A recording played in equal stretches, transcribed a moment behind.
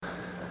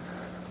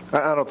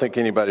I don't think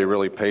anybody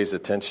really pays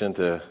attention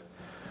to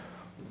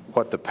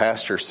what the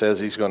pastor says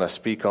he's going to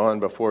speak on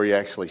before he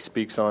actually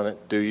speaks on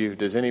it, do you?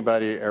 Does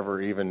anybody ever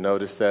even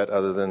notice that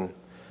other than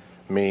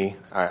me?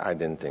 I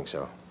didn't think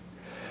so.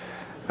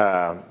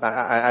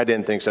 I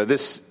didn't think so.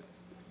 This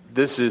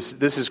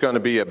is going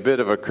to be a bit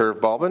of a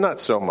curveball, but not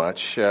so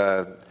much.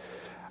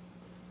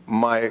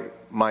 My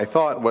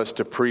thought was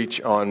to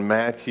preach on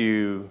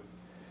Matthew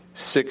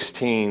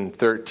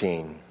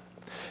 16:13.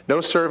 No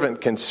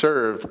servant can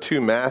serve two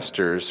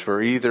masters,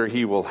 for either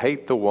he will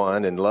hate the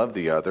one and love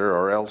the other,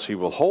 or else he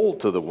will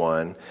hold to the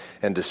one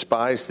and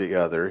despise the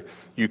other.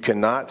 You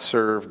cannot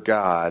serve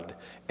God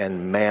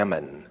and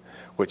mammon,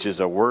 which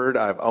is a word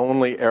I've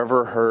only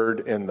ever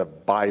heard in the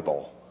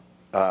Bible,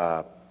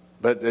 but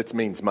it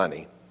means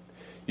money.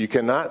 You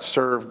cannot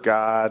serve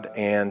God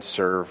and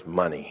serve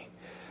money.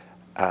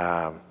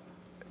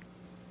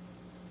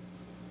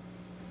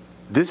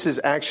 This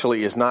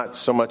is not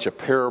so much a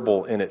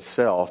parable in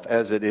itself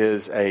as it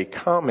is a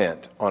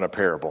comment on a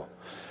parable.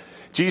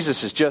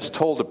 Jesus has just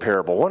told a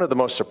parable, one of the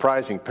most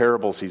surprising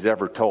parables he's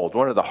ever told,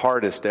 one of the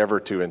hardest ever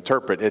to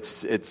interpret.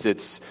 It's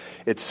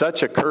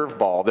such a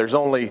curveball. There's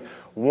only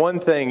one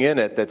thing in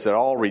it that's at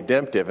all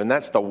redemptive, and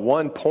that's the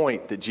one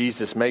point that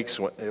Jesus makes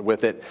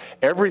with it.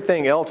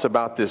 Everything else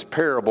about this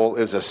parable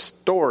is a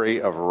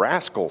story of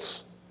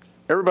rascals.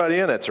 Everybody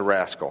in it's a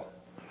rascal.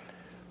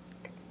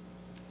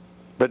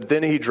 But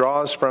then he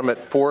draws from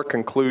it four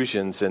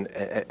conclusions,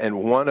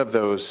 and one of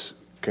those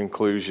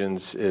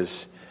conclusions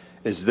is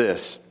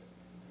this.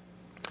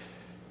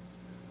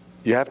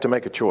 You have to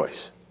make a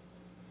choice.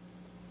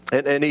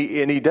 And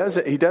he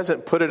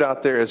doesn't put it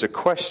out there as a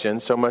question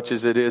so much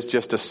as it is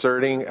just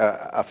asserting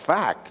a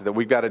fact that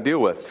we've got to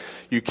deal with.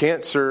 You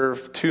can't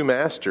serve two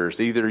masters.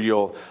 Either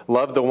you'll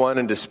love the one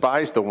and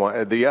despise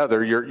the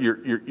other.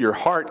 Your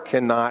heart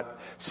cannot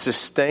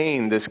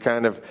sustain this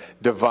kind of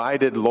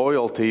divided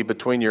loyalty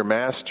between your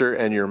master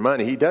and your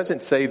money. He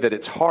doesn't say that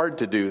it's hard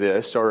to do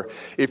this, or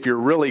if you're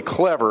really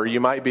clever, you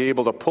might be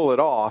able to pull it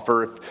off,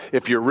 or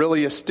if you're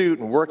really astute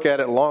and work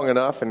at it long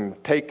enough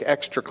and take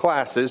extra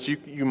classes,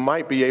 you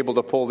might be able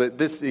to pull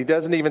this. He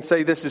doesn't even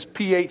say this is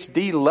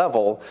PhD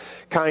level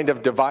kind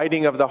of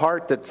dividing of the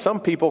heart that some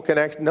people can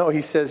actually. No,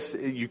 he says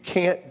you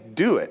can't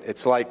do it.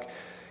 It's like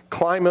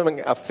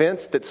climbing a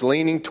fence that's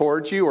leaning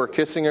towards you or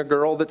kissing a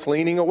girl that's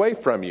leaning away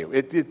from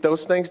you.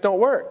 Those things don't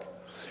work.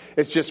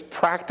 It's just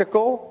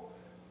practical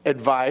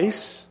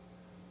advice.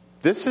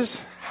 This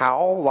is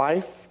how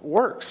life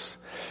works.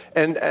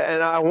 And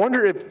I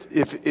wonder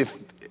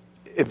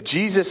if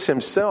Jesus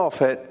himself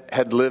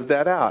had lived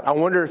that out. I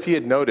wonder if he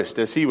had noticed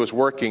as he was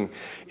working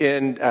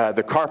in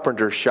the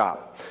carpenter's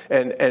shop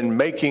and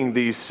making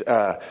these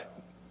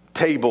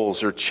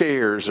tables or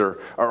chairs or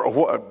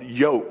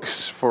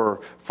yokes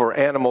for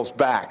animals'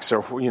 backs,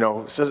 or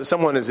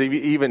someone has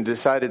even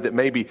decided that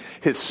maybe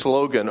his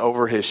slogan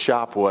over his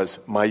shop was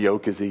 "My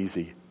yoke is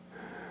easy."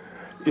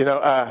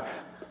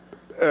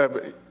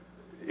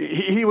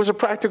 He was a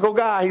practical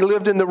guy. He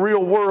lived in the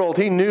real world.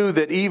 He knew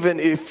that even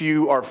if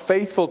you are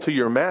faithful to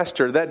your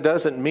master, that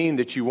doesn't mean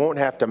that you won't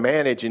have to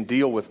manage and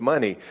deal with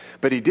money.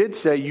 But he did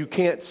say you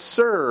can't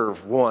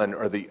serve one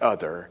or the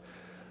other.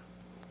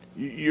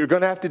 You're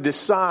going to have to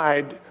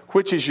decide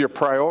which is your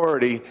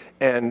priority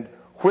and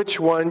which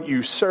one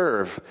you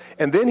serve.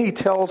 And then he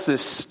tells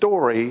this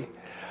story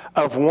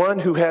of one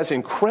who has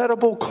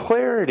incredible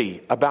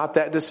clarity about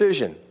that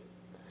decision.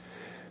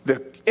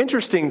 The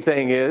interesting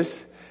thing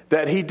is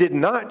that he did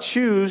not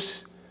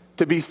choose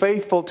to be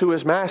faithful to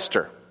his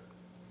master.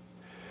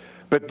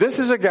 But this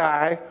is a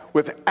guy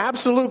with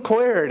absolute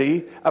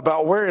clarity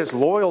about where his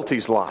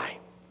loyalties lie.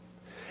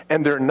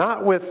 And they're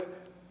not with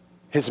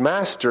his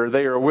master,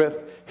 they are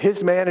with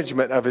his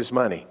management of his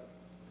money.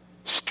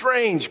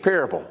 Strange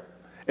parable.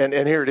 And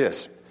here it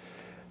is.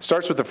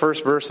 Starts with the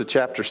first verse of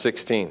chapter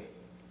 16.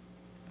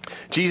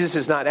 Jesus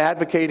is not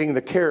advocating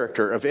the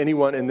character of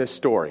anyone in this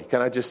story.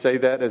 Can I just say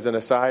that as an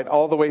aside?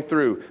 All the way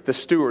through, the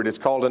steward is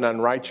called an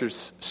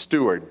unrighteous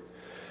steward.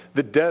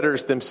 The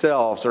debtors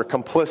themselves are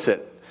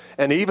complicit.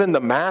 And even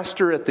the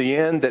master at the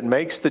end that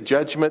makes the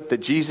judgment that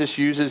Jesus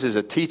uses as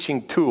a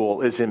teaching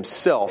tool is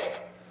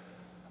himself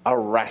a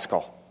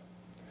rascal.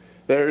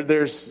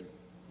 There's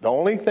the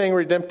only thing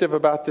redemptive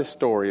about this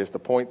story is the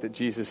point that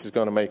Jesus is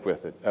going to make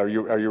with it. Are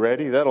you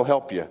ready? That'll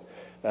help you.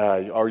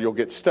 Or you'll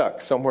get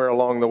stuck somewhere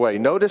along the way.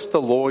 Notice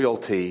the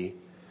loyalty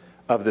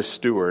of the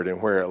steward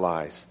and where it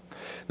lies.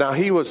 Now,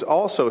 he was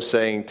also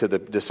saying to the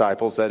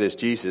disciples, that is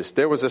Jesus,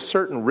 there was a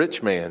certain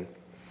rich man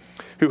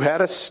who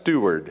had a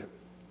steward.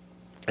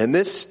 And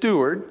this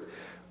steward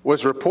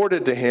was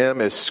reported to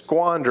him as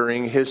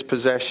squandering his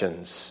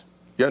possessions.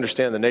 You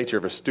understand the nature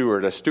of a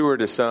steward. A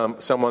steward is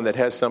someone that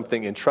has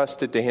something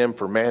entrusted to him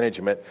for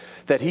management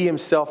that he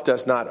himself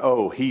does not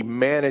owe. He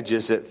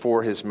manages it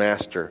for his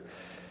master,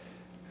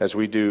 as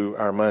we do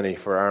our money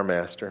for our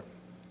master.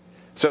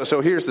 So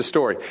here's the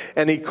story.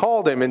 And he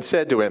called him and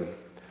said to him,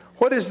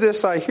 "What is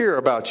this I hear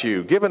about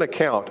you? Give an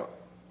account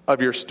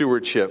of your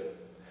stewardship,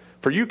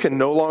 for you can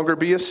no longer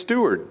be a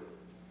steward."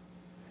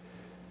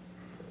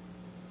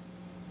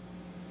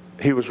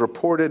 he was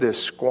reported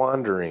as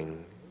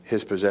squandering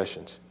his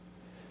possessions.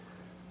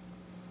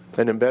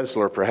 An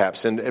embezzler,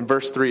 perhaps. And in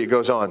verse 3, it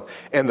goes on.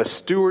 And the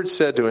steward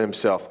said to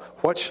himself,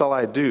 what shall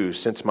I do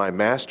since my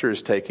master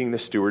is taking the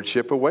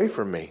stewardship away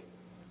from me?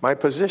 My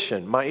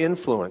position, my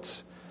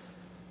influence,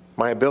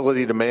 my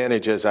ability to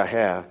manage as I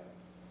have.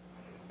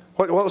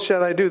 What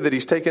shall I do that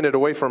he's taken it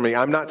away from me?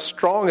 I'm not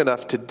strong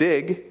enough to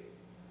dig,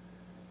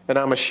 and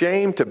I'm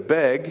ashamed to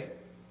beg.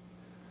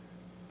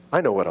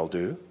 I know what I'll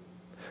do,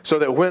 so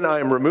that when I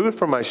am removed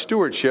from my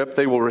stewardship,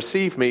 they will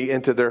receive me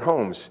into their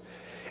homes.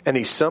 And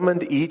he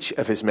summoned each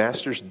of his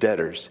master's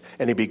debtors,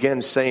 and he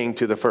began saying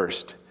to the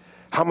first,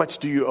 how much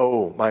do you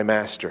owe my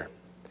master?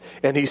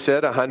 And he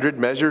said, 100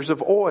 measures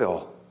of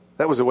oil.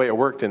 That was the way it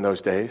worked in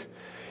those days.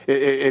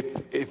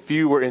 If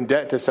you were in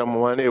debt to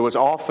someone, it was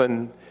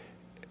often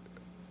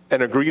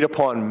an agreed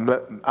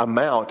upon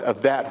amount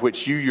of that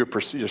which you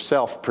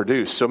yourself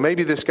produced. So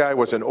maybe this guy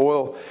was an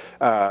oil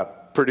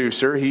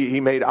producer. He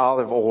made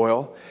olive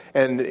oil,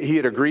 and he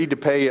had agreed to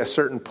pay a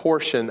certain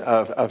portion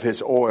of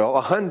his oil,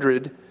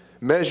 100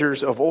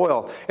 measures of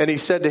oil. And he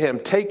said to him,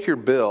 take your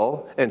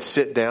bill and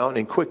sit down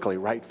and quickly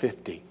write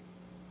 50.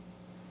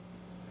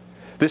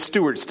 This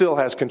steward still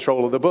has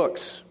control of the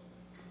books.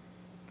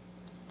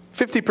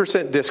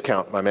 50%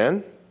 discount, my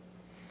man.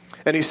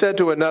 And he said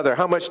to another,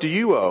 how much do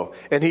you owe?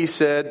 And he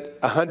said,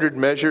 100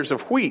 measures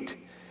of wheat.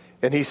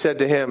 And he said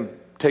to him,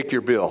 take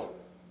your bill,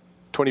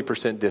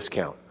 20%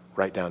 discount,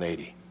 write down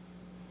 80.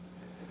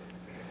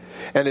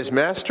 And his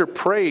master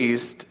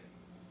praised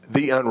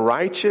the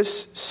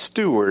unrighteous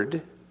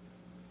steward,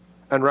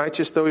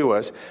 unrighteous though he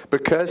was,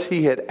 because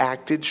he had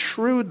acted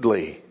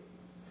shrewdly.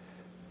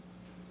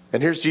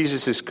 And here's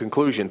Jesus'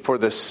 conclusion. For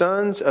the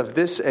sons of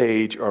this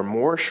age are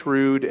more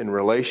shrewd in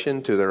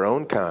relation to their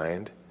own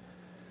kind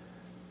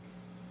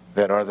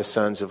than are the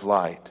sons of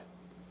light.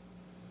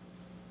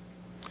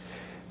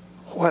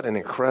 What an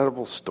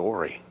incredible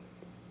story.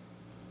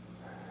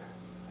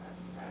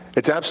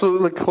 It's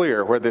absolutely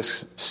clear where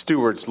this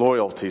steward's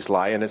loyalties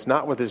lie, and it's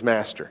not with his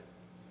master.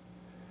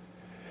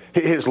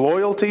 His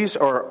loyalties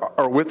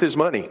are with his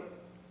money.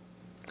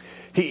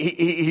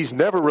 He's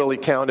never really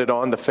counted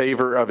on the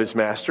favor of his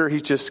master.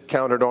 He's just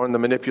counted on the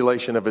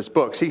manipulation of his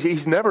books.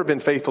 He's never been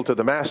faithful to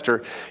the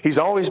master. He's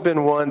always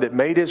been one that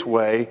made his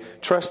way,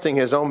 trusting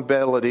his own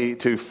ability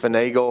to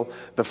finagle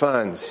the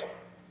funds.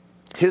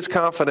 His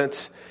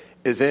confidence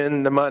is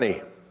in the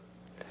money.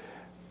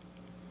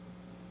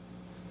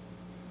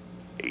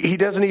 He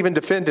doesn't even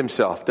defend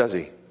himself, does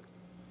he?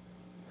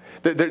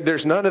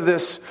 There's none of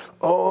this,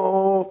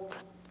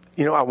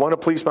 I want to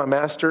please my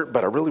master,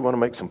 but I really want to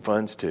make some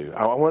funds too.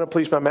 I want to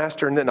please my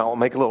master, and then I'll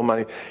make a little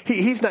money.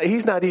 He's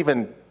not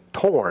even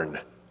torn.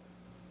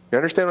 You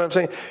understand what I'm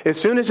saying? As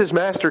soon as his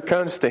master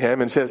comes to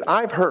him and says,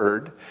 I've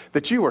heard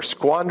that you are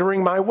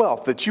squandering my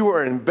wealth, that you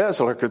are an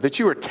embezzler, that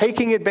you are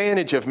taking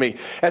advantage of me.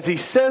 As he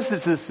says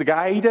this to this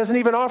guy, he doesn't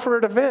even offer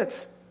a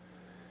defense.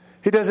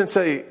 He doesn't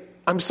say,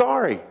 I'm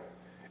sorry.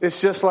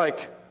 It's just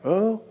like,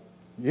 oh,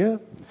 yeah.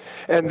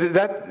 And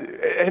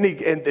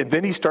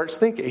then he starts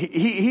thinking.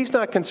 He's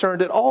not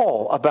concerned at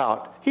all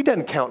about, he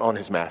doesn't count on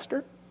his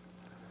master.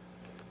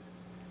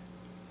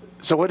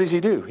 So what does he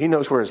do? He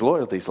knows where his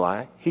loyalties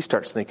lie. He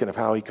starts thinking of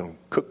how he can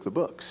cook the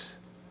books.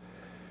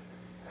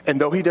 And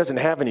though he doesn't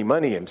have any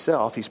money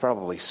himself, he's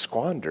probably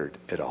squandered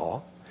it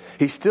all.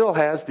 He still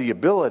has the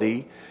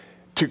ability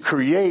to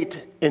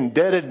create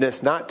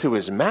indebtedness not to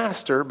his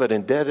master, but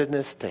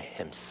indebtedness to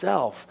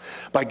himself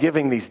by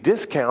giving these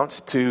discounts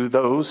to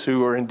those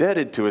who are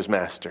indebted to his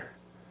master.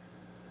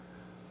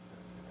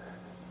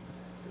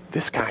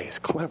 This guy is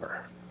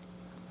clever.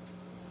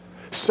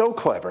 So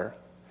clever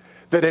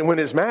that when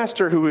his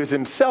master, who is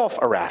himself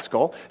a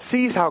rascal,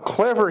 sees how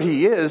clever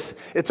he is,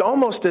 it's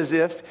almost as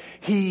if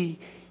he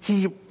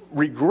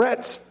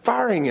regrets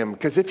firing him,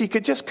 because if he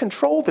could just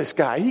control this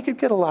guy, he could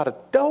get a lot of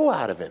dough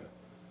out of him.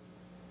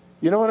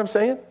 You know what I'm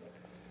saying?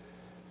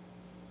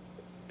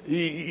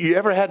 You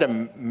ever had to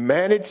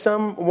manage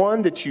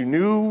someone that you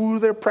knew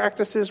their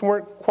practices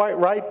weren't quite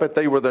right, but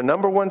they were the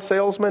number one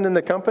salesman in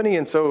the company,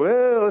 and so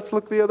let's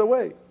look the other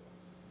way.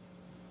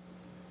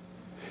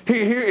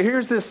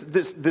 Here's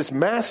this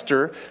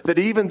master that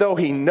even though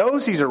he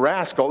knows he's a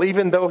rascal,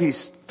 even though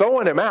he's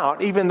throwing him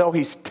out, even though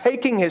he's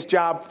taking his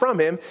job from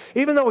him,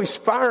 even though he's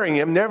firing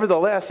him,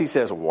 nevertheless he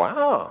says,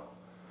 wow,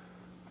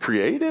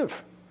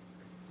 creative,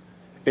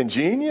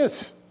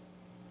 ingenious.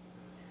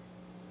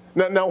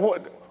 Now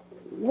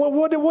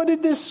what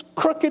did this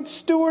crooked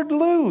steward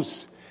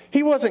lose?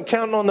 He wasn't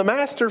counting on the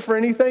master for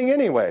anything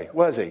anyway,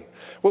 was he?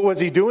 Well, was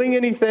he doing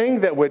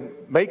anything that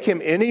would make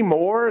him any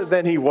more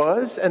than he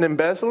was an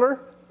embezzler?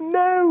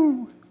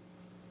 No.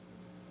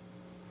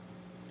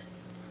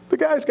 The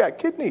guy's got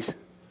kidneys.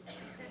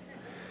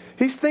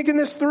 He's thinking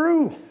this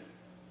through.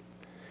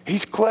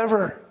 He's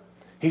clever.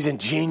 He's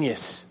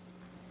ingenious.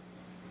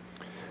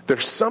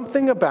 There's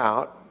something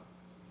about,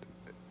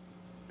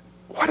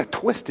 what a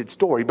twisted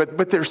story,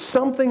 but there's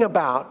something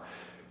about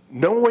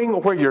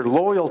knowing where your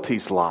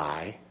loyalties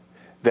lie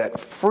that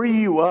free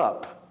you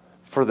up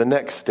for the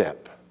next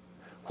step.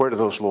 Where do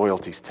those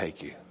loyalties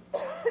take you?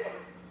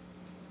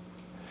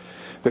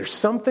 There's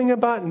something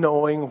about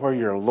knowing where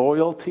your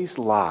loyalties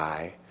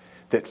lie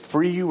that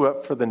free you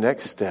up for the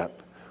next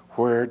step.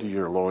 Where do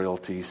your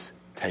loyalties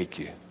take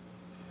you?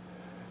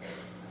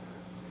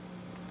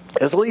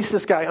 At least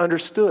this guy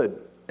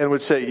understood and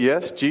would say,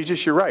 yes,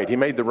 Jesus, you're right. He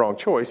made the wrong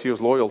choice. He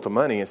was loyal to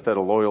money instead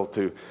of loyal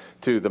to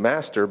the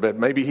master, but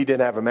maybe he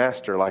didn't have a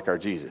master like our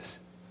Jesus.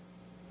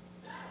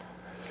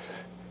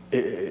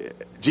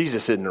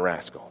 Jesus isn't a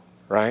rascal,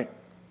 right?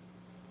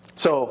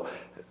 So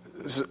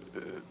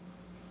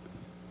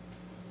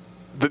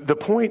the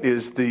point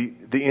is the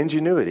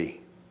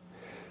ingenuity.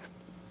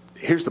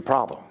 Here's the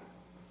problem.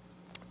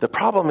 The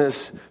problem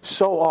is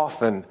so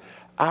often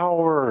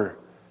our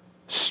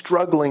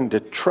struggling to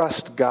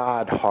trust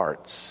God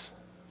hearts,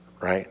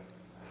 right?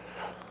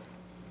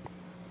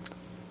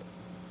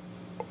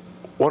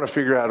 Want to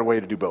figure out a way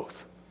to do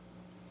both.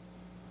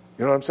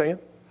 You know what I'm saying?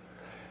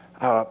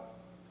 I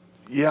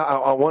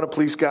want to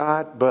please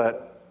God,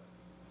 but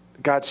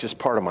God's just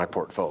part of my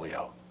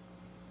portfolio,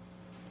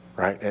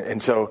 right?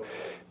 And so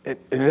and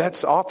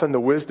that's often the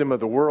wisdom of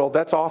the world.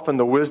 That's often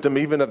the wisdom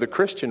even of the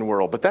Christian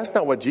world. But that's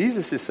not what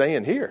Jesus is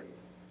saying here.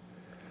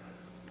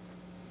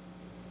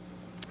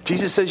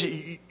 Jesus says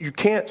you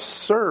can't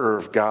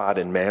serve God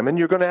and mammon.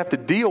 You're going to have to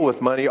deal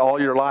with money all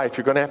your life.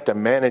 You're going to have to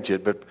manage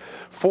it. But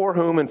for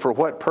whom and for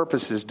what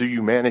purposes do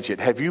you manage it?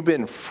 Have you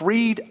been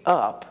freed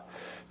up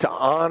to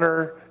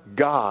honor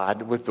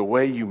God with the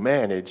way you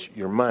manage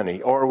your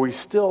money? Or are we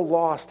still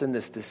lost in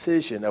this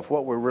decision of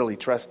what we're really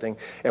trusting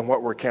and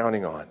what we're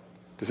counting on?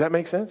 Does that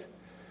make sense?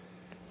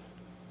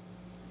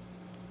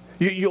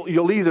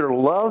 You'll either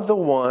love the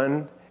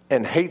one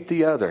and hate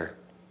the other.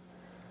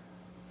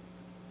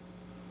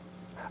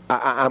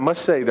 I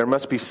must say there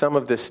must be some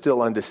of this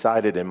still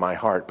undecided in my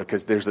heart,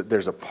 because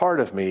there's a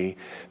part of me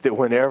that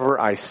whenever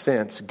I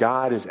sense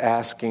God is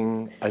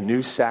asking a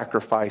new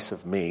sacrifice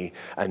of me,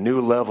 a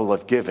new level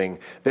of giving,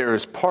 there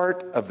is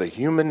part of the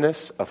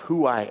humanness of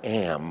who I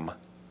am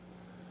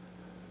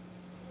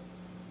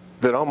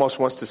that almost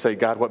wants to say,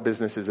 God, what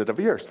business is it of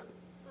yours?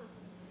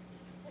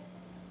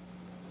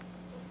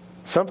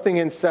 Something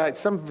inside,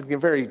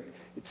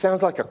 it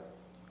sounds like a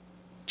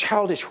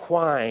childish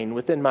whine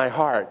within my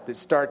heart that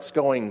starts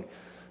going,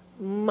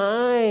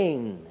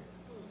 mine,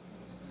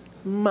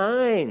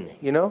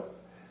 you know?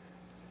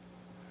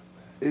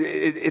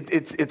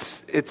 It's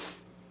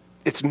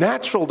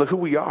natural to who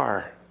we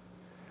are.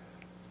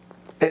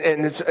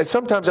 And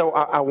sometimes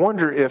I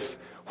wonder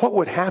what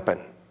would happen?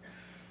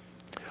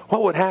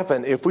 What would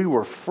happen if we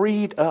were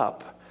freed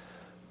up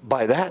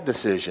by that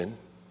decision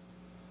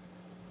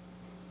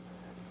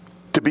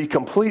to be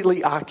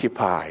completely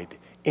occupied,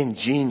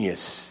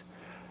 ingenious,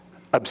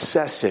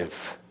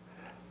 obsessive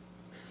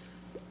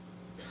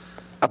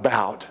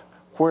about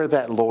where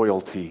that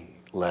loyalty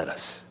led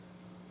us?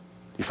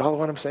 You follow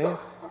what I'm saying?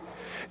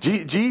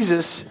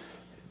 Jesus,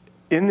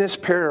 in this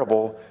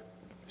parable,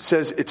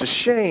 says it's a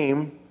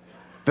shame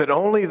that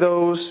only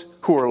those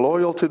who are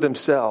loyal to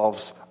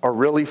themselves are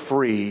really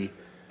free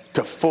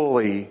to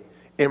fully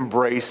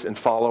embrace and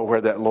follow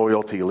where that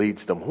loyalty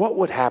leads them. What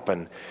would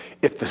happen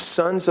if the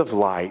sons of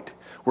light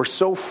were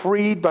so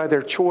freed by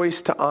their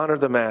choice to honor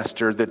the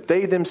master that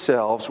they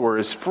themselves were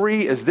as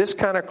free as this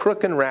kind of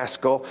crook and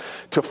rascal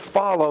to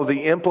follow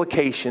the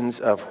implications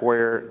of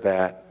where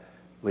that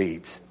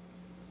leads?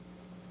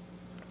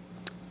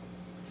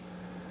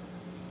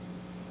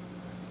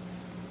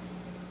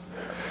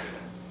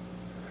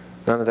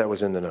 None of that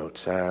was in the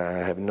notes. I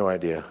have no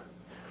idea.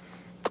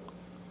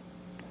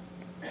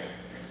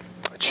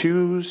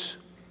 Choose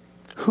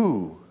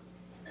who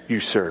you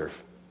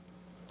serve.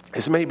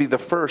 This may be the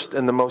first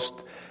and the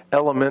most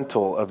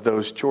elemental of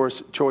those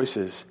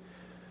choices.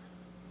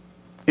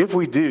 If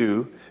we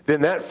do,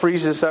 then that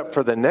frees us up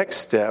for the next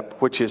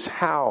step, which is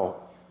how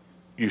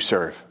you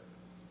serve.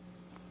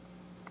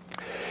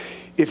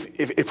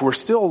 If we're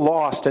still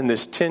lost in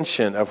this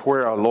tension of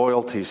where our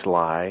loyalties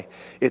lie,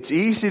 it's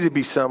easy to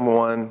be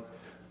someone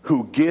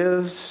who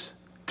gives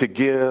to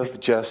give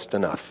just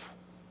enough.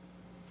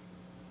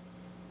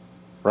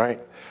 Right?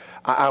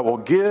 I will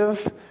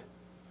give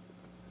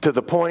to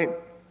the point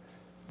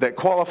that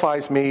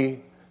qualifies me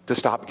to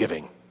stop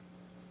giving.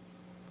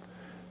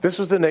 This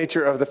was the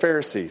nature of the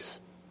Pharisees.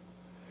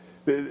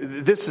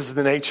 This is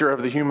the nature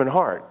of the human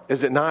heart,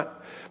 is it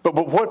not? But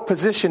what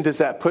position does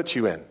that put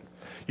you in?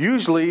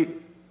 Usually,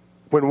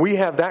 when we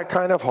have that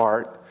kind of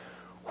heart,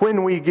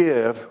 when we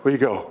give, we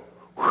go,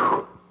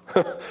 whew,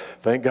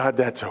 thank God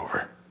that's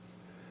over.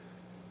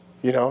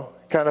 You know,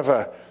 kind of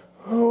I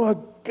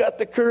got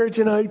the courage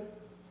and I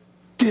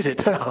did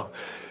it now.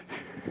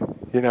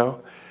 You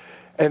know?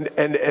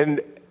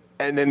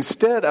 And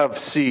instead of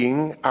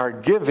seeing our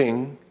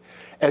giving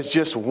as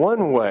just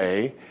one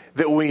way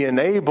that we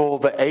enable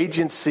the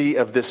agency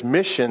of this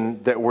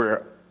mission that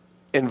we're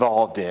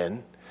involved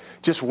in,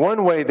 just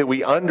one way that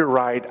we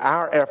underwrite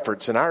our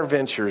efforts and our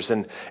ventures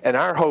and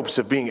our hopes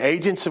of being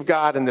agents of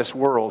God in this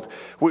world,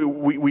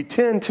 we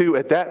tend to,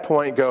 at that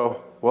point,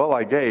 go, well,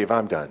 I gave,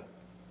 I'm done.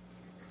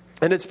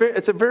 And it's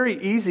a very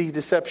easy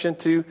deception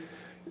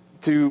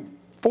to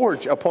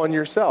forge upon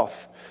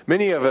yourself.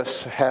 Many of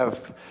us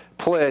have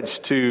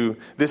pledged to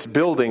this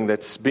building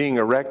that's being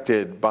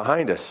erected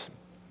behind us.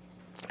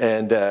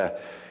 And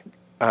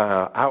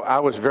I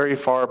was very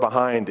far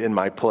behind in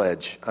my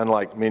pledge,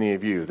 unlike many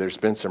of you. There's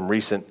been some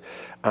recent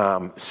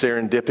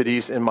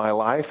serendipities in my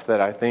life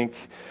that I think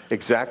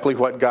exactly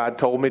what God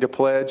told me to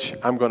pledge,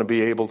 I'm going to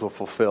be able to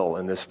fulfill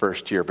in this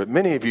first year. But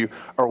many of you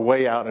are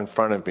way out in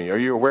front of me. Are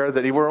you aware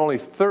that we're only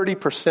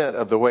 30%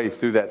 of the way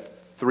through that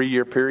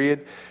 3-year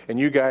period, and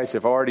you guys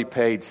have already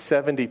paid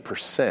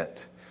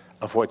 70%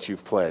 of what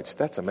you've pledged?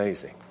 That's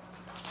amazing.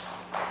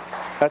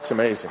 That's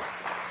amazing.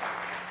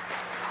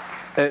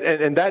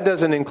 And that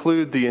doesn't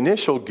include the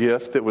initial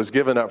gift that was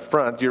given up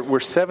front. We're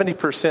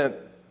 70%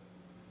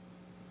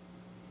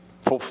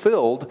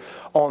 fulfilled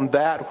on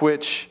that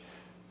which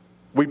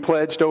we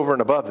pledged over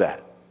and above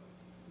that.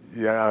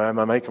 Yeah, am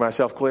I making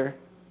myself clear?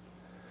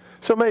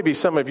 So maybe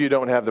some of you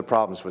don't have the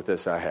problems with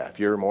this I have.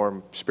 You're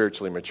more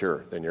spiritually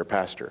mature than your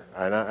pastor,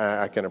 and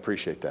I can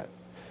appreciate that.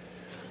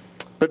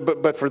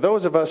 But for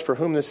those of us for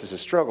whom this is a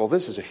struggle,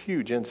 this is a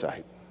huge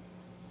insight.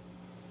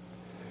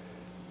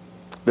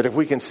 That if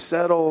we can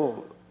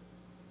settle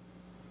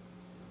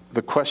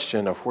the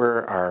question of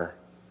where our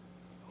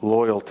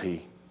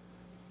loyalty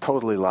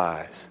totally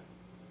lies,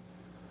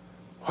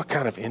 what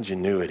kind of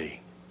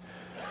ingenuity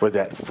would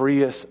that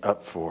free us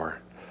up for?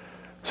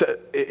 So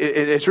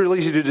it's really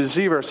easy to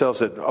deceive ourselves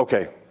that,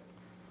 okay,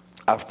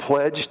 I've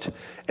pledged,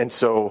 and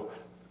so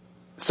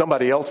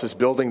somebody else is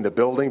building the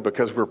building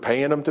because we're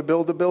paying them to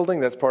build the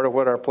building. That's part of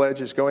what our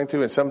pledge is going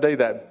to. And someday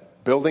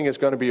that building is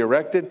going to be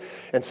erected,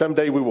 and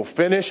someday we will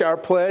finish our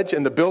pledge,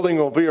 and the building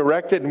will be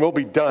erected, and we'll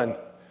be done.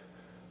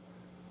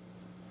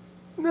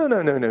 No.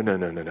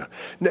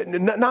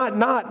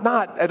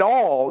 Not at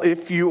all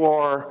if you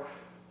are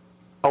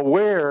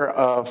aware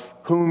of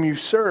whom you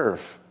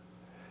serve.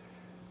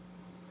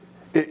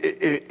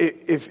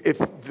 If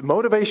the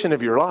motivation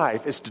of your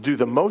life is to do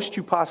the most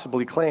you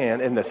possibly can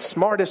in the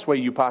smartest way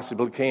you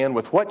possibly can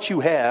with what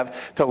you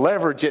have to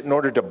leverage it in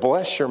order to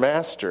bless your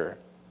master,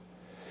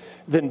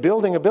 then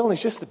building a building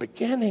is just the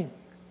beginning.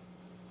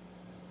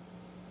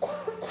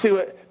 See,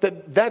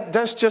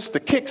 that's just the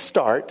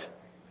kickstart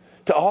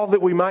to all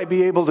that we might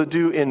be able to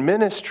do in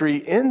ministry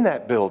in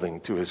that building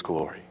to his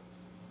glory.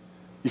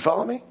 You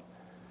follow me?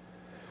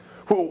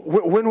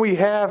 When we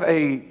have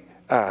a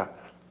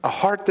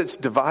heart that's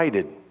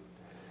divided,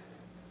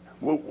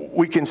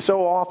 we can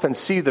so often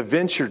see the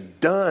venture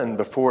done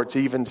before it's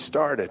even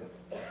started.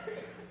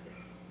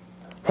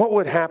 What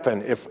would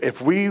happen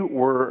if we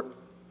were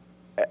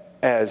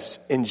as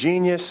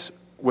ingenious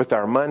with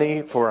our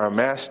money for our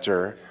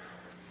master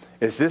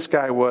as this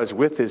guy was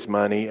with his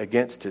money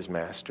against his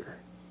master?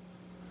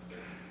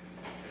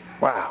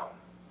 Wow.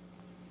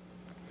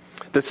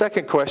 The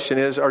second question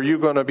is, are you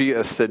going to be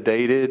a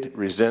sedated,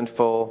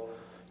 resentful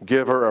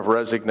giver of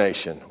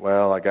resignation?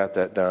 Well, I got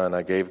that done.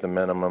 I gave the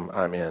minimum.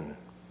 I'm in.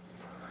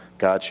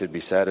 God should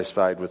be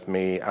satisfied with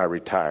me. I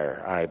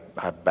retire. I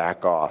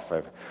back off.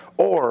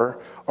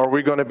 Or are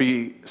we going to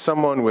be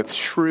someone with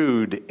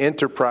shrewd,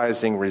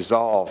 enterprising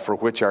resolve for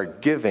which our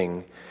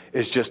giving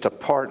is just a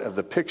part of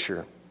the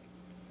picture?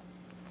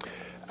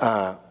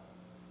 Does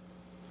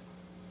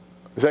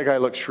that guy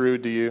look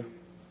shrewd to you?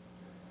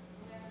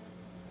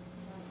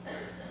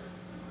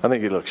 I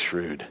think he looks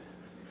shrewd.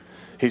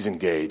 He's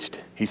engaged.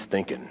 He's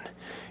thinking.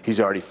 He's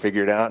already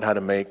figured out how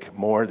to make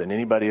more than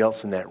anybody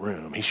else in that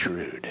room. He's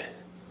shrewd.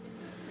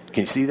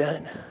 Can you see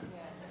that?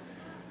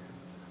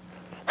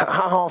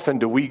 How often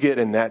do we get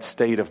in that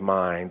state of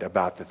mind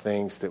about the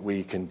things that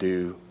we can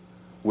do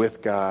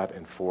with God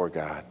and for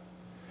God?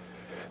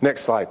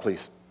 Next slide,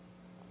 please.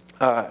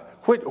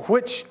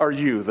 Which are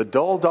you, the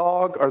dull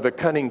dog or the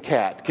cunning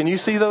cat? Can you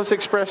see those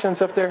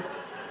expressions up there?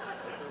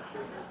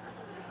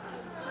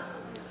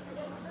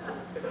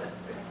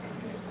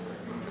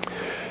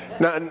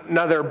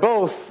 Now they're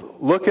both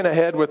looking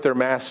ahead with their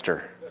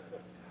master,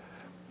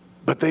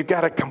 but they've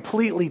got a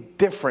completely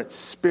different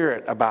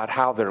spirit about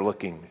how they're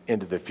looking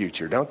into the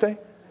future, don't they?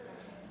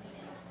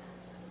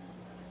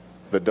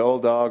 The dull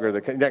dog or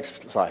the...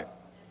 Next slide.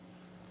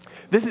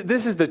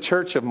 This is the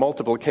church of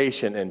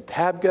multiplication in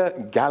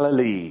Tabgha,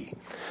 Galilee.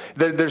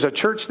 There's a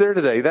church there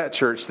today, that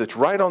church that's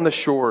right on the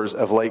shores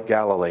of Lake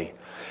Galilee.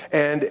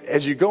 And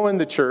as you go in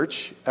the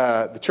church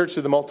of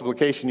the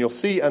multiplication, you'll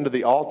see under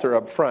the altar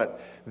up front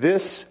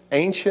this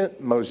ancient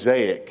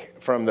mosaic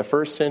from the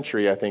 1st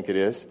century, I think it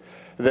is,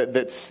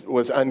 that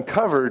was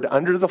uncovered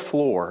under the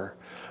floor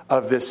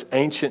of this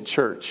ancient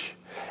church.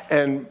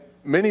 And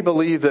many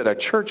believe that a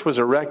church was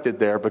erected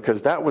there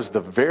because that was the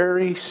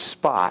very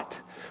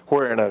spot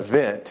where an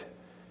event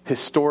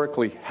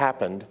historically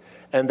happened.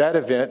 And that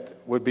event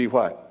would be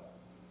what?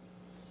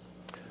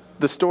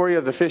 The story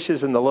of the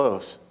fishes and the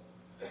loaves.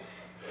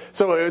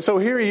 So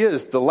here he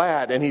is, the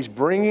lad, and he's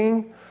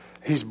bringing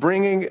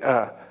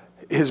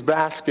his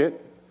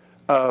basket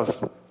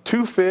of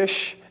 2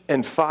 fish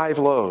and 5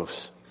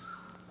 loaves.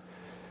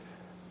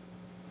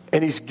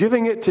 And he's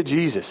giving it to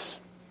Jesus.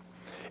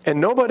 And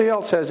nobody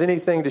else has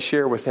anything to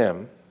share with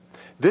him.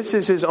 This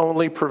is his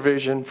only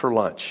provision for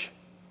lunch.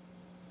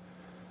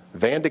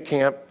 Van de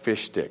Kamp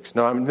fish sticks.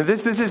 No, I mean,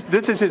 this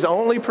is his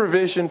only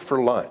provision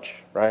for lunch,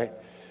 right?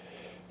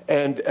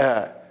 And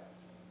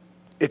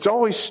it's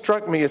always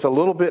struck me as a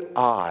little bit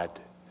odd.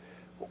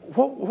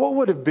 What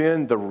would have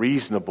been the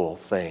reasonable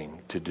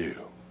thing to do?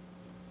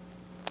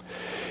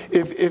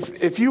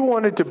 If you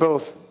wanted to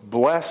both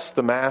bless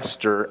the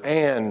master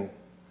and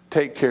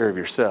take care of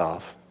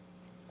yourself,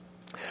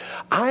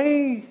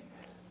 I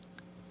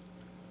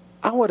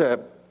would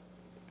have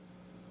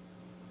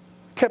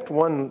kept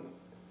one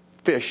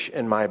fish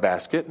in my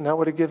basket and I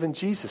would have given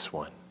Jesus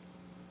one.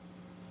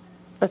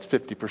 That's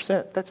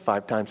 50%. That's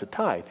 5 times a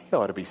tithe. He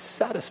ought to be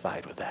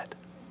satisfied with that.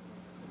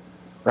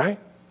 Right?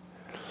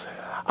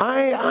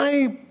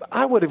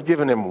 I would have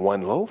given him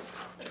 1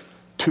 loaf,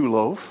 2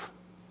 loaves.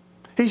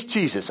 He's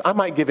Jesus. I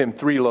might give him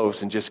 3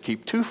 loaves and just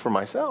keep 2 for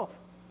myself.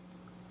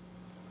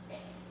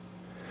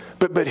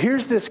 But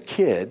here's this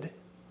kid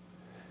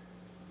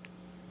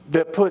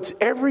that puts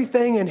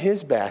everything in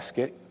his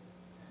basket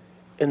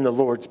in the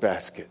Lord's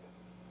basket.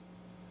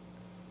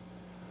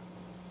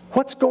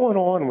 What's going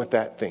on with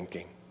that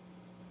thinking?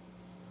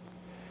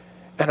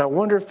 And I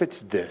wonder if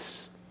it's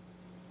this.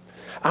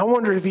 I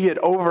wonder if he had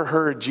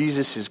overheard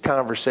Jesus'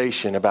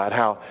 conversation about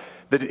how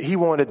that he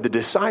wanted the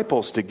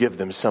disciples to give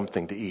them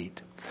something to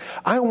eat.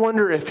 I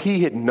wonder if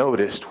he had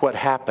noticed what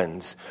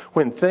happens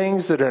when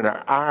things that are in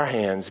our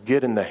hands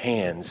get in the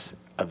hands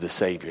of the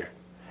Savior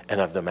and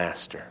of the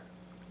Master.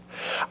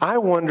 I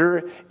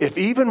wonder if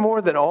even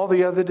more than all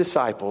the other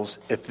disciples,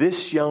 if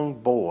this young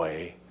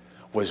boy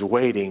was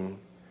waiting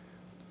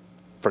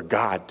for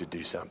God to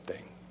do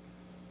something.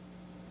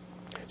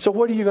 So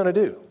what are you going to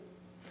do?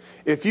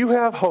 If you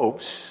have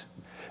hopes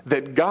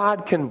that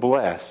God can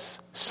bless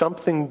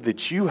something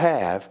that you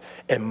have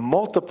and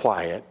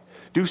multiply it,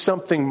 do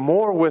something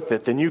more with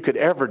it than you could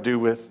ever do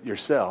with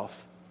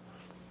yourself,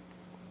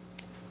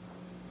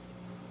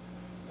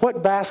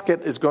 what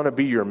basket is going to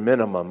be your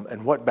minimum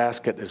and what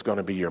basket is going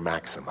to be your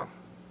maximum?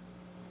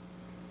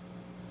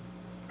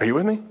 Are you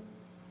with me?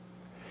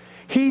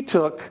 He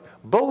took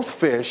both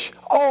fish,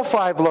 all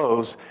 5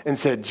 loaves, and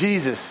said,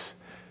 Jesus,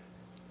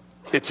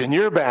 it's in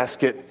your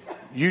basket.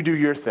 You do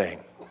your thing.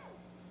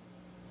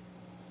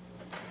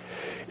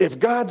 If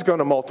God's going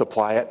to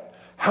multiply it,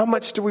 how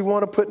much do we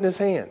want to put in his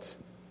hands?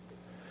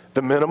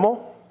 The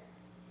minimal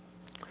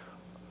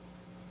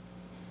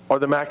or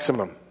the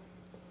maximum?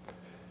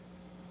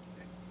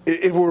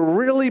 If we're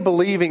really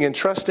believing and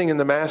trusting in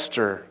the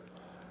Master,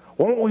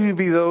 won't we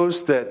be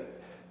those that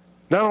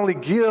not only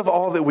give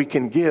all that we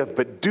can give,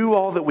 but do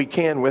all that we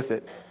can with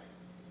it?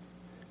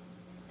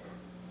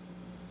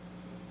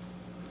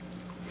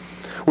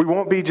 We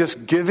won't be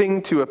just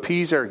giving to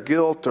appease our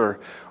guilt or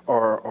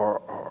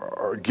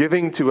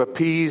giving to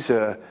appease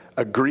a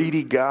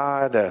greedy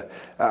God,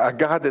 a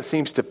God that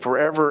seems to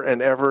forever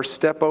and ever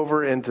step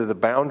over into the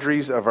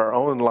boundaries of our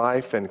own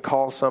life and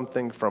call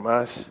something from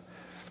us.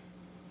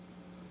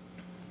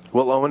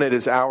 We'll own it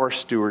as our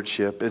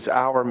stewardship, as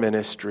our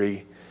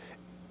ministry,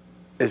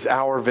 as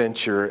our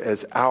venture,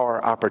 as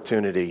our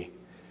opportunity.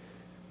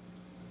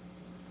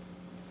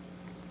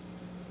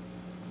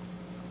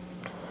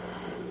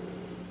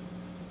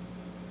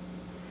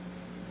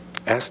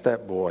 Ask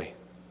that boy,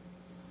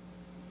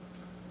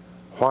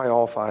 why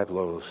all 5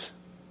 loaves?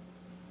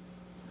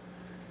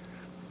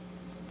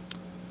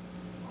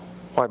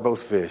 Why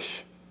both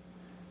fish?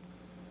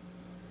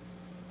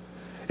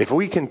 If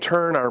we can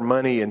turn our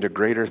money into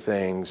greater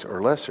things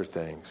or lesser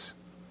things,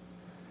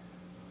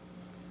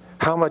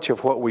 how much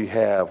of what we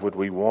have would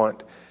we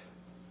want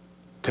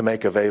to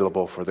make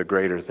available for the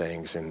greater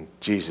things in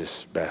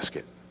Jesus'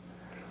 basket?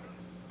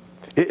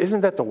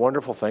 Isn't that the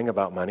wonderful thing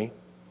about money?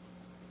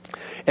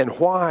 And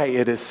why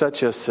it is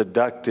such a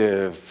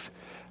seductive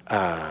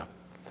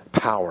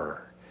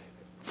power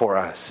for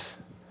us.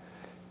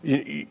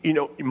 You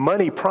know,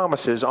 money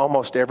promises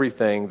almost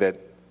everything that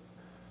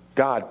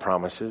God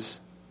promises.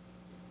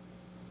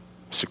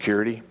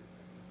 Security,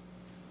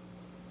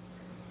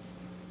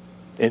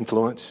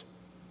 influence,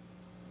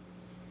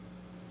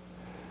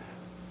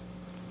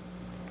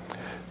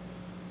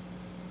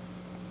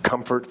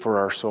 comfort for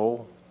our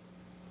soul.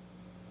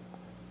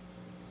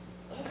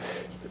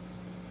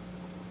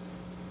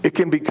 It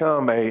can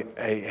become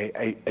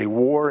a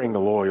warring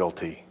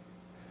loyalty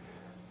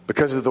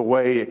because of the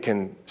way it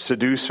can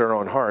seduce our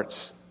own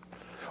hearts,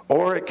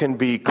 or it can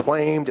be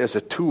claimed as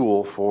a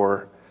tool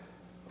for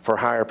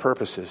higher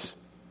purposes.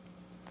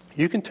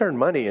 You can turn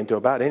money into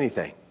about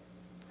anything.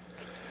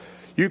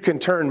 You can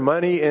turn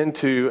money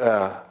into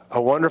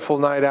a wonderful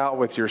night out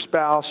with your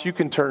spouse. You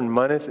can turn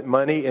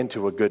money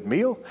into a good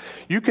meal.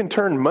 You can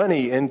turn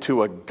money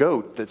into a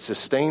goat that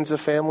sustains a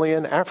family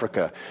in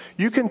Africa.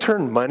 You can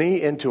turn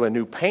money into a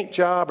new paint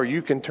job, or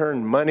you can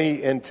turn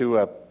money into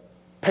a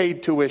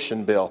paid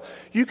tuition bill.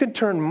 You can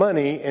turn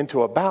money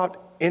into about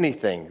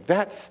anything.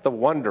 That's the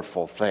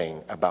wonderful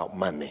thing about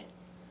money.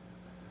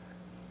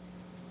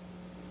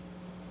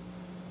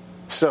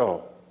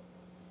 So,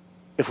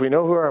 if we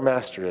know who our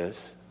Master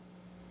is,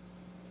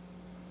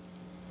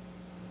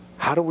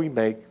 how do we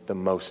make the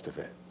most of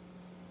it?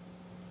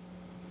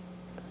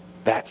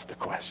 That's the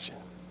question.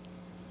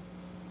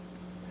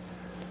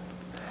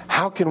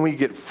 How can we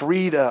get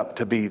freed up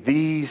to be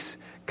these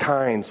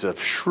kinds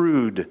of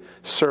shrewd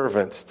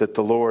servants that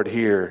the Lord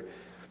here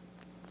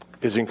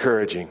is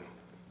encouraging?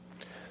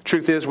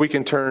 Truth is, we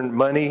can turn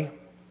money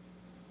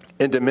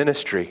into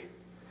ministry.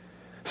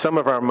 Some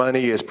of our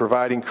money is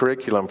providing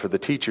curriculum for the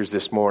teachers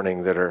this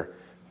morning that are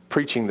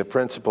preaching the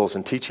principles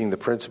and teaching the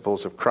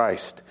principles of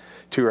Christ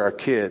to our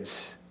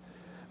kids.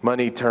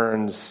 Money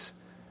turns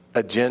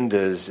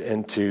agendas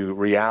into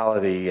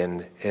reality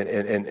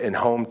and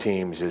home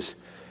teams.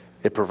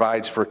 It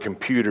provides for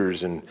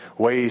computers and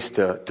ways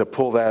to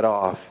pull that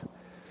off.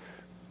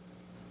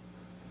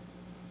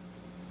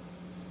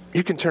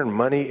 You can turn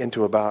money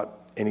into about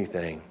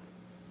anything.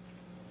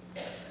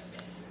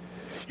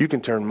 You can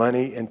turn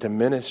money into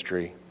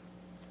ministry.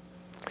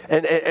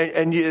 And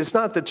it's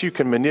not that you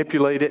can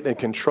manipulate it and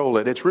control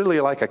it. It's really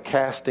like a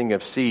casting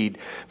of seed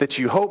that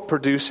you hope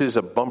produces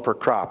a bumper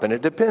crop. And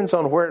it depends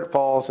on where it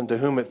falls and to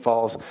whom it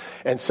falls.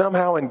 And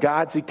somehow in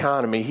God's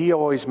economy, He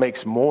always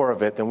makes more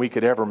of it than we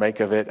could ever make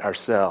of it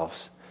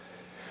ourselves.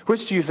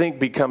 Which do you think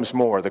becomes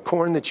more, the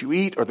corn that you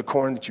eat or the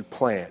corn that you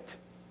plant?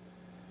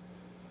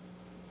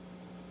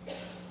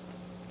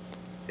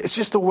 It's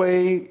just the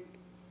way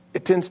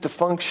it tends to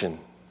function.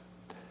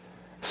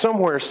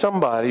 Somewhere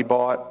somebody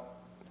bought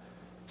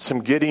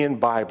some Gideon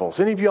Bibles.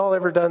 Any of y'all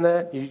ever done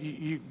that?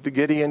 The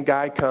Gideon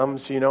guy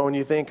comes, and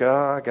you think,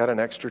 I got an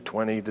extra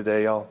 20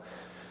 today. I'll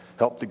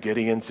help the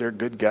Gideons. They're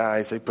good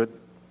guys. They put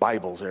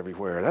Bibles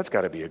everywhere. That's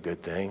got to be a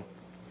good thing.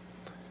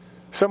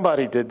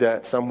 Somebody did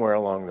that somewhere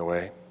along the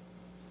way.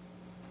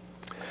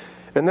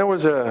 And there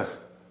was a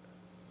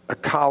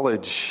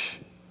college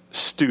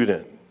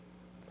student.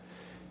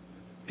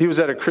 He was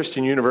at a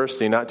Christian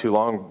university not too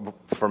long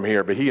from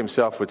here, but he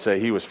himself would say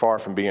he was far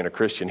from being a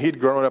Christian. He'd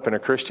grown up in a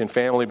Christian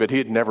family, but he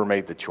had never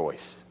made the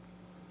choice.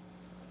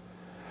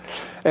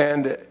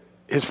 And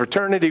his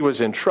fraternity was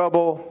in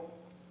trouble,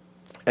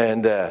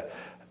 and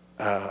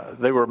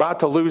they were about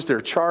to lose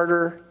their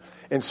charter.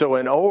 And so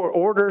in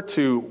order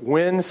to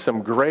win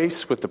some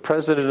grace with the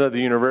president of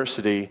the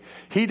university,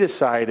 he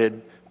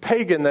decided,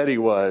 pagan that he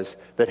was,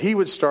 that he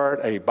would start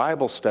a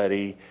Bible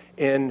study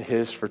in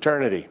his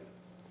fraternity.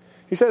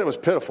 He said it was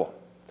pitiful.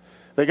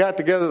 They got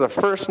together the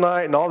first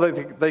night, and all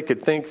they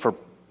could think for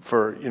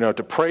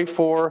to pray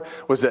for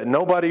was that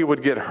nobody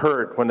would get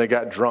hurt when they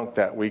got drunk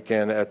that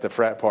weekend at the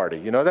frat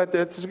party.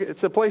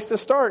 It's a place to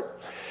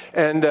start.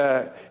 And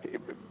the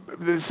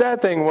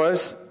sad thing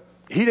was,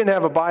 he didn't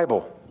have a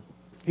Bible.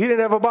 He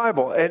didn't have a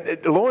Bible.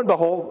 And lo and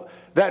behold,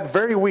 that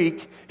very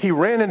week, he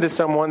ran into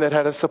someone that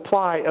had a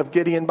supply of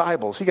Gideon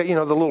Bibles. He got, the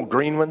little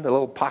green one, the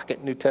little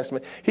pocket New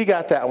Testament. He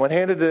got that one,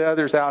 handed the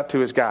others out to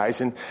his guys,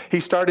 and he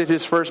started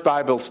his first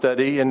Bible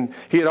study, and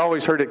he had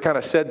always heard it kind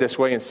of said this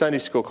way in Sunday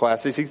school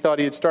classes. He thought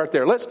he'd start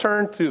there. Let's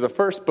turn to the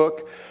first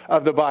book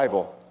of the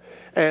Bible.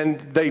 And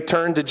they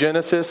turned to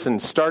Genesis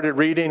and started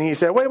reading. He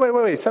said,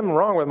 wait, something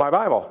wrong with my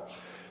Bible.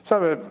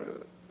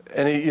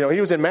 And he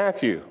was in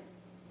Matthew.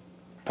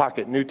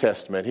 Pocket New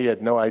Testament. He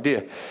had no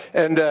idea.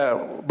 And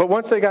but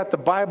once they got the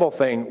Bible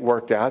thing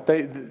worked out,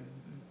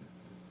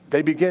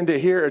 they began to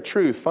hear a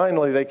truth.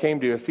 Finally, they came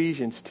to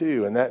Ephesians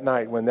 2, and that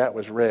night when that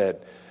was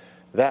read,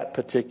 that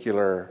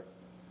particular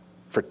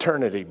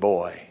fraternity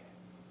boy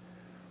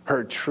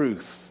heard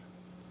truth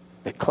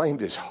that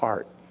claimed his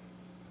heart.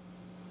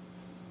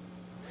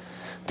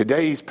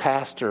 Today's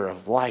pastor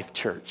of Life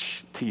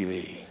Church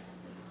TV.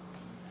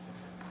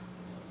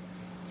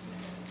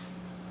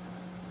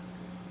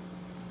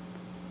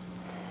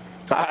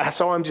 I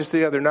saw him just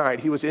the other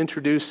night. He was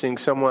introducing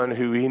someone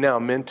who he now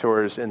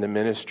mentors in the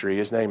ministry.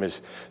 His name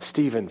is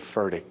Stephen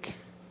Furtick.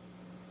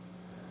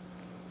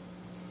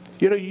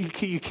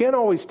 You can't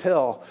always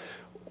tell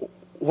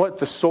what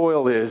the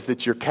soil is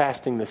that you're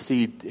casting the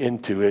seed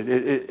into.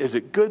 Is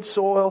it good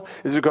soil?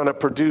 Is it going to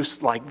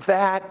produce like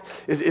that?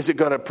 Is it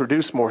going to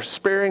produce more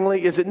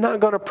sparingly? Is it not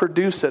going to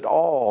produce at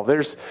all?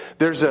 There's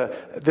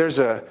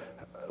a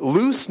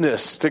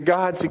looseness to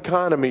God's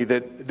economy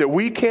that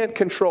we can't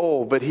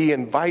control, but He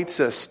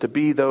invites us to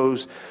be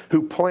those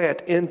who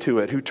plant into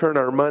it, who turn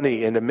our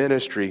money into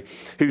ministry,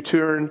 who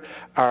turn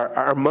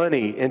our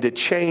money into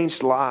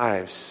changed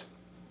lives.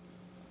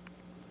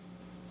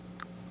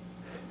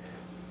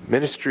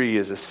 Ministry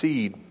is a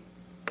seed.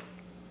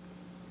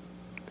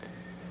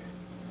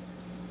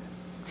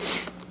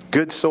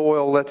 Good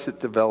soil lets it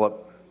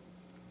develop.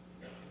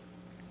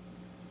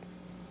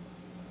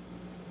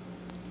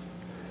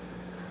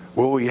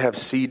 Will we have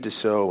seed to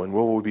sow, and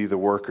will we be the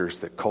workers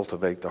that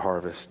cultivate the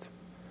harvest?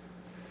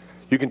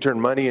 You can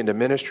turn money into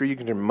ministry. You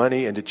can turn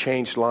money into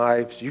changed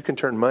lives. You can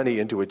turn money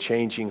into a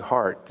changing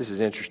heart. This is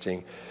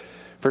interesting.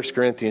 1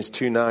 Corinthians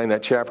 2:9,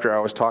 that chapter I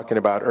was talking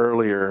about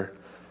earlier,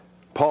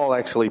 Paul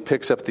actually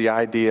picks up the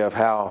idea of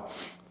how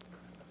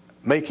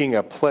making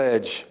a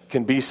pledge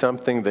can be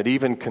something that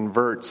even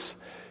converts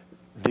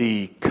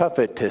the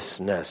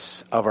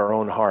covetousness of our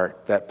own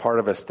heart, that part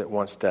of us that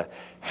wants to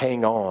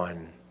hang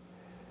on.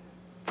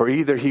 For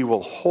either he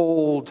will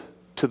hold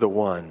to the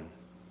one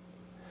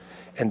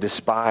and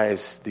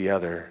despise the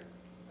other.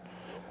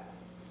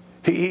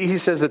 He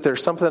says that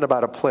there's something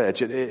about a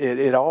pledge.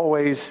 It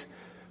always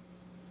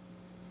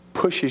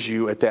pushes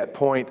you at that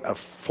point of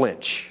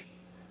flinch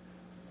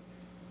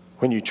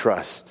when you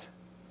trust.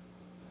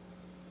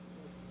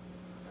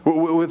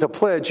 With a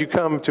pledge, you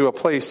come to a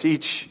place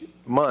each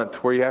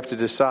month where you have to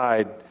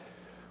decide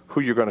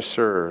who you're going to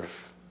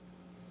serve.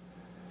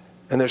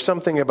 And there's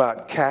something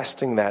about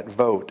casting that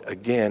vote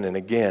again and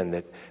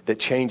again that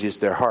changes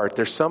their heart.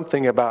 There's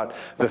something about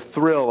the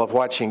thrill of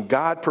watching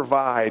God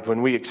provide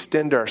when we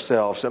extend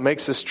ourselves. It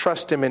makes us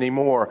trust Him even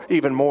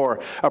more,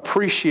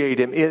 appreciate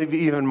Him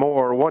even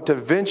more, want to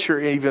venture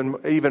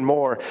even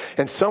more.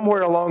 And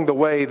somewhere along the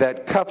way,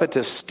 that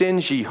covetous,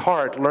 stingy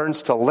heart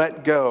learns to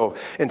let go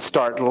and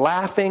start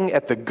laughing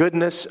at the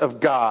goodness of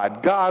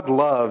God. God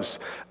loves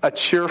a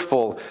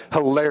cheerful,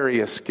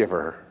 hilarious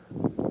giver.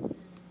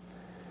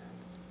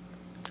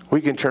 We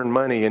can turn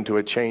money into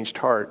a changed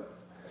heart.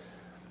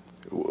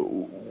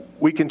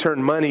 We can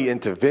turn money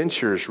into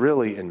ventures,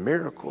 really, and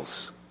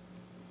miracles.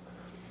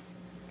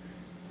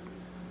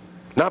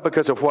 Not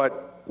because of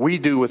what we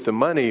do with the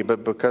money,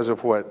 but because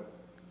of what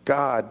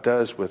God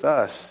does with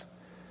us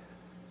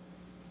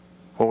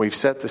when we've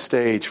set the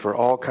stage for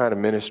all kind of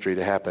ministry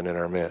to happen in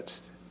our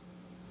midst.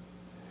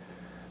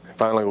 And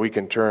finally, we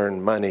can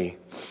turn money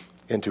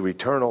into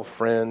eternal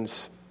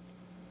friends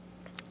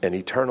and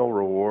eternal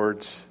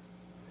rewards.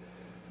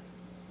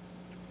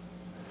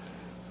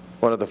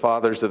 One of the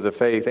fathers of the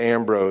faith,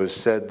 Ambrose,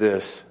 said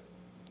this: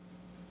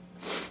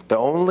 the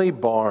only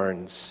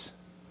barns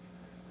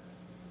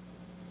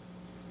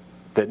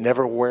that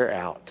never wear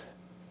out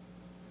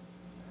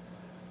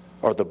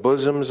are the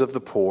bosoms of the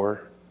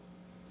poor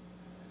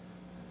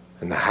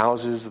and the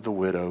houses of the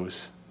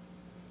widows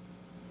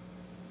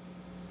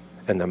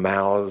and the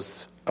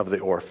mouths of the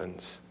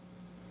orphans.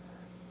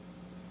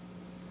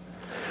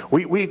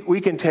 We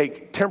can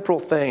take temporal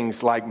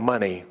things like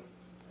money.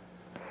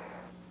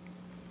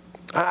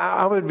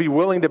 I would be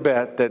willing to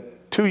bet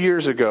that 2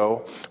 years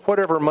ago,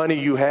 whatever money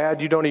you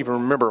had, you don't even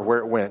remember where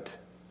it went.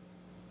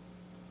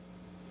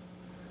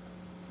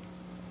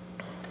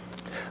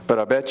 But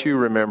I bet you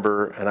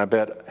remember, and I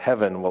bet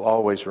heaven will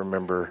always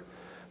remember,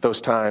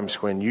 those times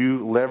when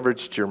you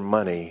leveraged your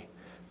money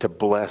to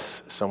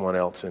bless someone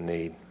else in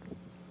need.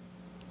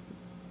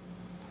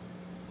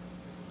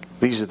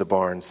 These are the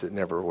barns that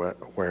never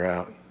wear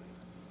out.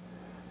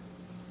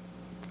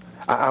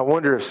 I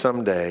wonder if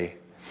someday,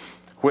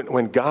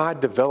 when God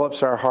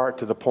develops our heart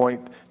to the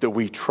point that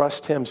we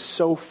trust Him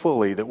so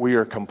fully that we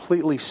are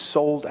completely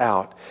sold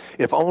out,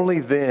 if only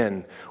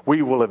then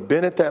we will have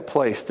been at that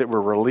place that we're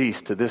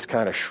released to this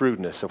kind of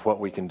shrewdness of what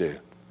we can do.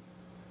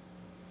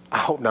 I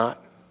hope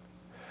not.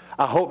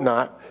 I hope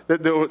not.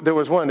 There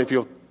was one, if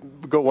you'll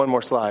go one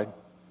more slide.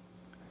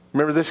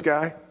 Remember this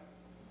guy?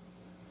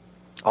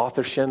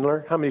 Arthur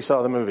Schindler. How many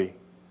saw the movie?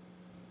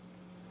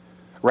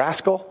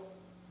 Rascal?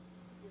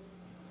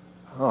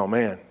 Oh,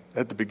 man.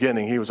 At the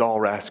beginning, he was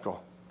all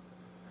rascal.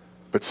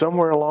 But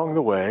somewhere along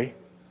the way,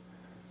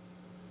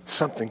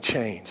 something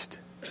changed.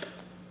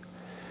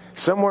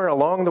 Somewhere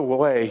along the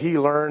way, he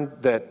learned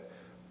that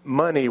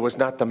money was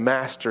not the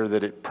master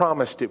that it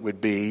promised it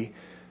would be,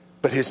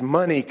 but his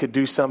money could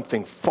do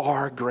something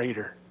far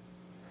greater.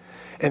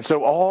 And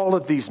so all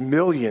of these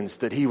millions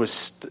that he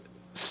was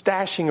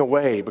stashing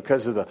away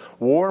because of the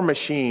war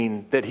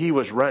machine that he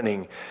was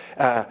running,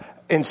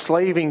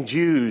 enslaving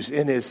Jews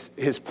in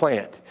his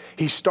plant,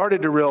 he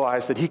started to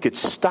realize that he could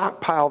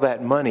stockpile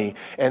that money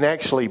and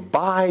actually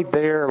buy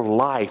their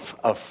life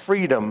of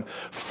freedom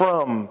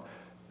from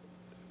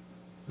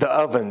the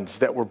ovens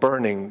that were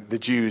burning the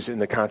Jews in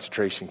the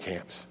concentration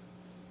camps.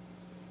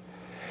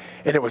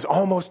 And it was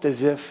almost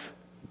as if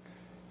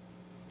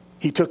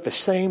he took the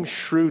same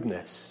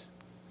shrewdness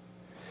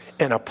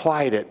and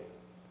applied it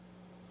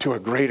to a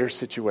greater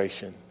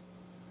situation.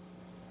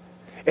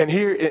 And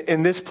here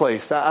in this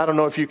place, I don't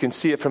know if you can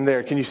see it from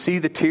there. Can you see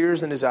the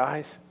tears in his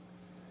eyes?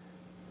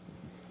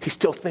 He's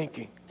still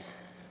thinking.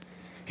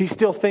 He's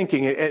still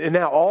thinking. And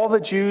now all the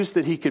Jews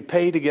that he could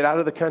pay to get out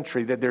of the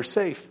country, that they're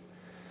safe.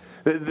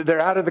 They're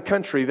out of the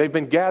country. They've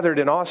been gathered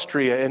in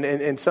Austria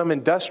in some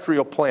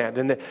industrial plant,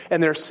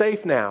 and they're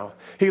safe now.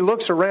 He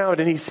looks around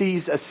and he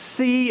sees a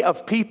sea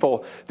of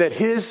people that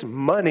his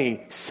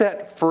money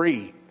set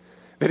free,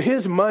 that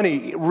his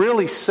money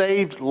really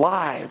saved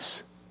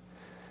lives.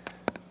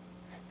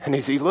 And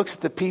as he looks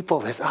at the people,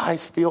 his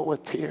eyes fill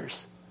with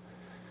tears.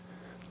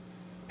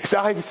 His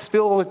eyes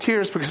fill with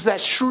tears because that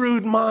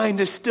shrewd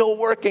mind is still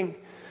working.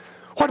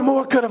 What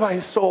more could have I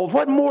sold?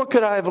 What more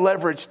could I have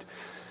leveraged?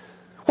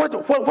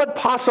 What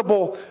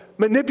possible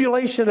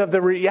manipulation of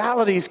the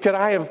realities could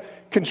I have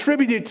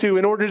contributed to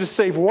in order to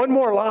save one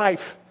more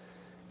life?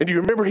 And do you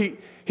remember he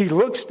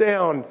looks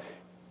down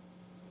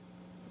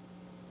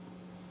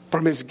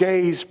from his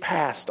gaze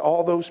past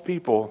all those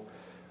people,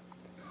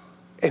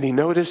 and he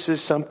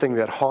notices something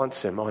that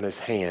haunts him on his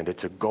hand.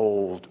 It's a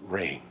gold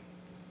ring.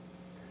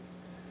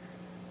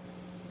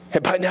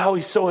 And by now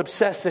he's so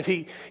obsessive,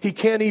 he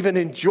can't even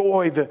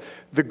enjoy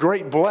the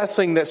great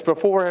blessing that's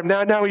before him.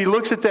 Now he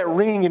looks at that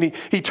ring and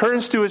he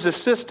turns to his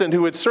assistant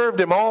who had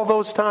served him all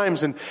those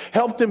times and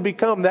helped him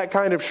become that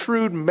kind of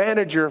shrewd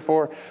manager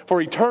for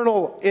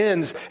eternal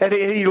ends. And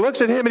he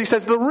looks at him and he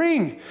says, the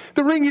ring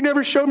you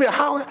never showed me.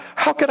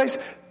 How could I?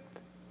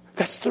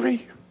 That's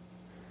 3.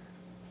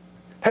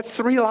 That's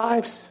 3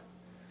 lives.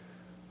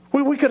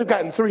 We could have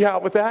gotten 3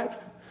 out with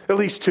that. At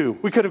least 2.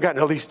 We could have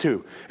gotten at least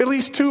 2. At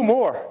least 2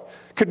 more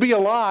could be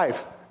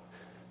alive.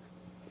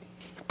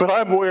 But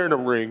I'm wearing a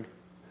ring.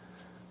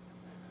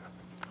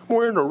 I'm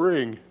wearing a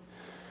ring.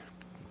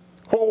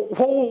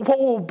 What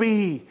will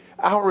be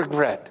our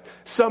regret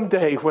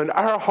someday when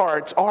our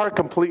hearts are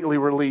completely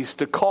released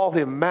to call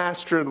him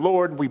Master and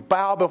Lord, and we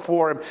bow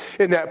before him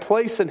in that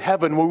place in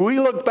heaven where we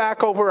look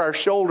back over our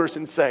shoulders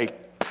and say,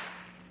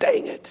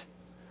 dang it.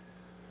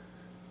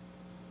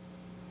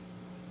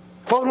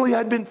 If only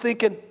I'd been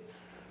thinking.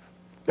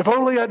 If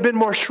only I'd been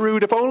more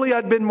shrewd. If only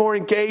I'd been more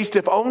engaged.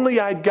 If only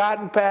I'd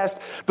gotten past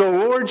the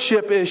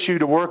lordship issue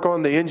to work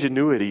on the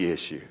ingenuity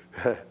issue.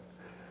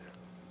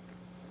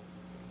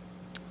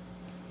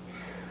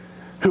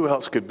 Who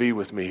else could be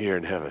with me here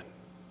in heaven?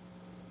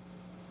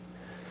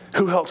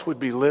 Who else would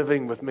be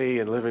living with me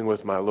and living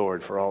with my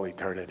Lord for all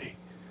eternity?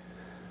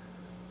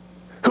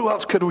 Who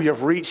else could we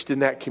have reached in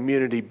that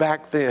community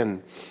back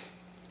then?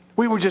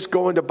 We were just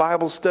going to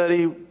Bible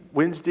study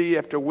Wednesday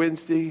after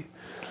Wednesday.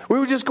 We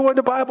were just going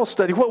to Bible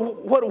study.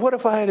 What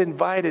if I had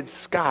invited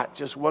Scott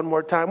just one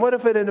more time? What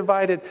if I had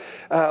invited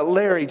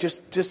Larry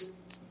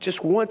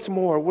just once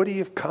more? Would he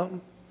have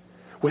come?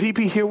 Would he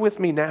be here with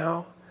me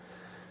now?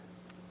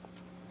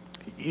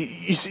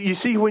 You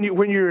see, when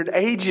you're an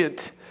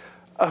agent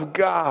of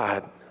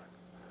God,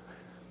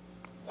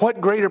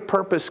 what greater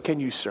purpose can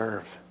you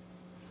serve?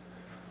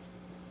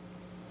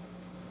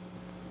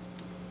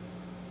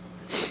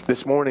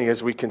 This morning,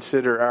 as we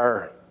consider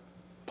our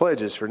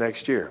pledges for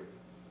next year,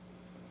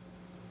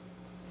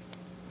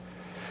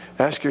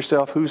 ask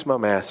yourself, who's my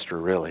master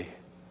really?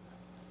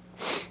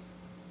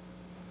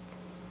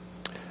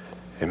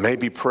 And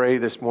maybe pray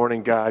this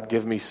morning, God,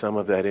 give me some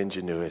of that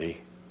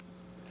ingenuity.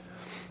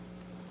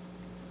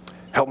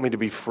 Help me to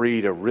be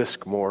free to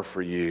risk more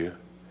for you,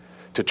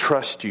 to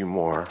trust you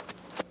more,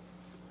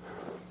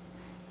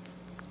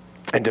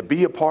 and to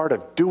be a part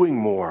of doing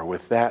more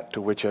with that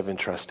to which I've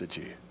entrusted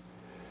you.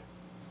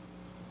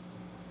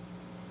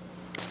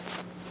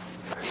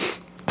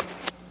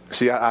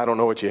 See, I don't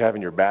know what you have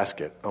in your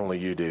basket. Only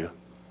you do.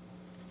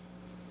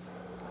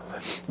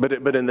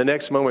 But in the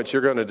next moments,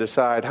 you're going to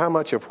decide how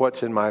much of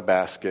what's in my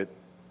basket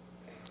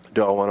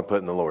do I want to put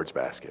in the Lord's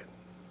basket.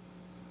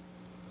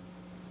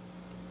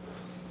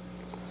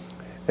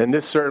 And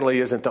this certainly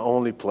isn't the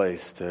only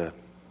place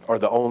or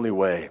the only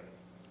way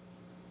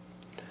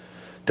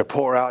to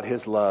pour out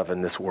his love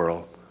in this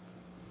world.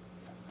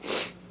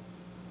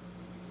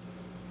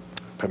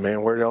 But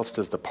man, where else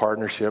does the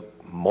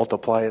partnership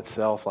multiply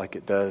itself like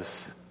it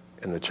does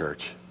in the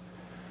church?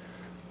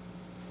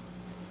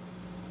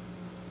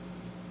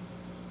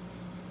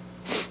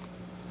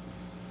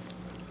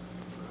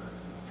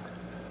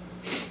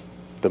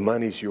 The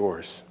money's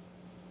yours.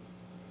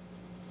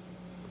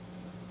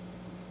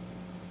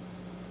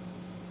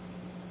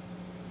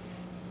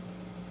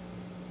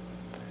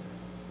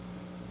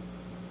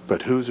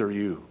 But whose are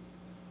you?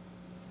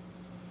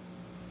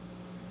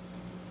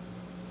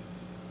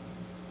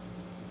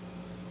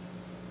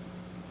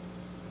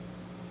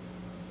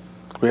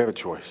 We have a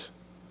choice.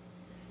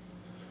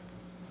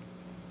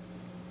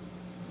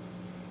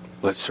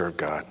 Let's serve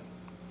God.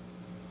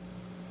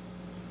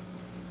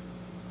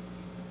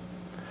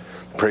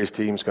 The praise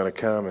team's going to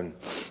come, and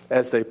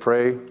as they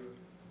pray,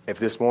 if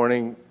this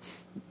morning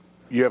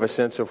you have a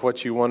sense of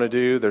what you want to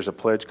do, there's a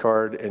pledge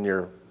card in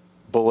your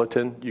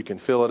bulletin. You can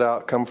fill it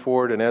out, come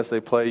forward, and as they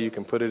play, you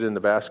can put it in the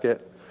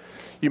basket.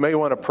 You may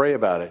want to pray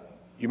about it.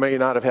 You may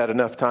not have had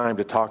enough time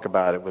to talk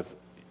about it with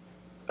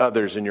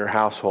others in your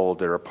household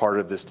that are part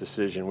of this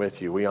decision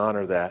with you. We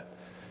honor that.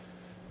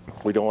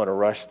 We don't want to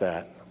rush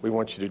that. We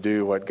want you to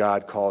do what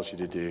God calls you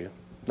to do.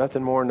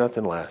 Nothing more,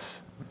 nothing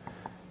less.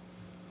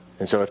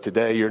 And so if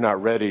today you're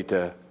not ready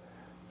to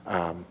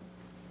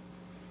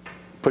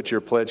put your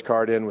pledge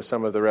card in with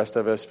some of the rest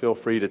of us, feel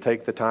free to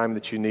take the time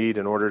that you need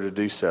in order to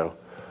do so.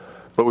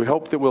 But we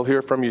hope that we'll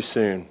hear from you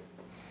soon.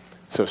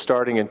 So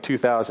starting in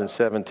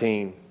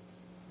 2017,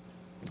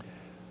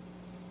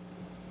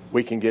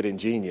 we can get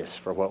ingenious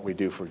for what we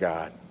do for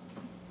God.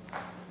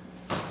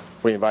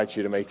 We invite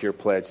you to make your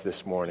pledge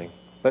this morning.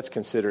 Let's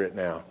consider it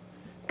now.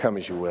 Come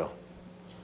as you will.